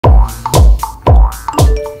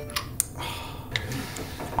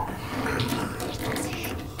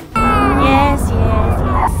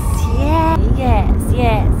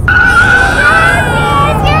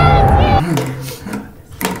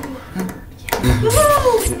Hey,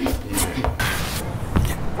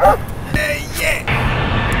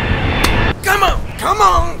 yeah! Come on! Come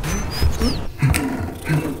on!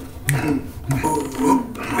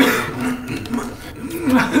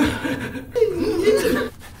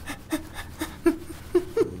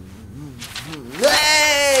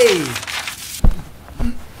 Hey!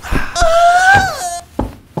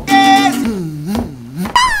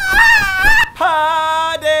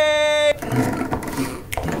 Party!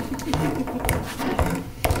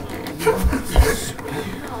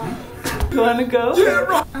 You wanna go? Yeah,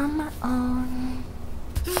 right. On my own.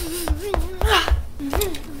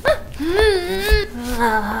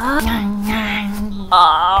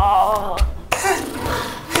 Oh.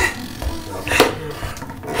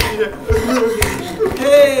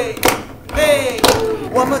 Hey! Hey!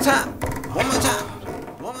 One more time! One more time!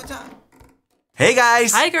 One more time! Hey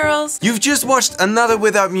guys! Hi girls! You've just watched another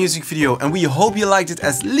Without Music video and we hope you liked it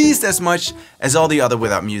at least as much as all the other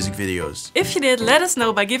Without Music videos. If you did, let us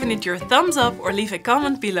know by giving it your thumbs up or leave a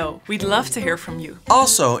comment below. We'd love to hear from you.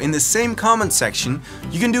 Also, in the same comment section,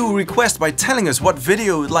 you can do a request by telling us what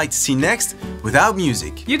video you'd like to see next without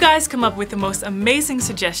music. You guys come up with the most amazing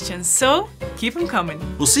suggestions, so keep them coming.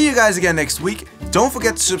 We'll see you guys again next week. Don't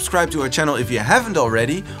forget to subscribe to our channel if you haven't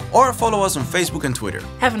already, or follow us on Facebook and Twitter.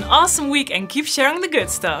 Have an awesome week and keep sharing the good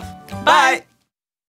stuff. Bye!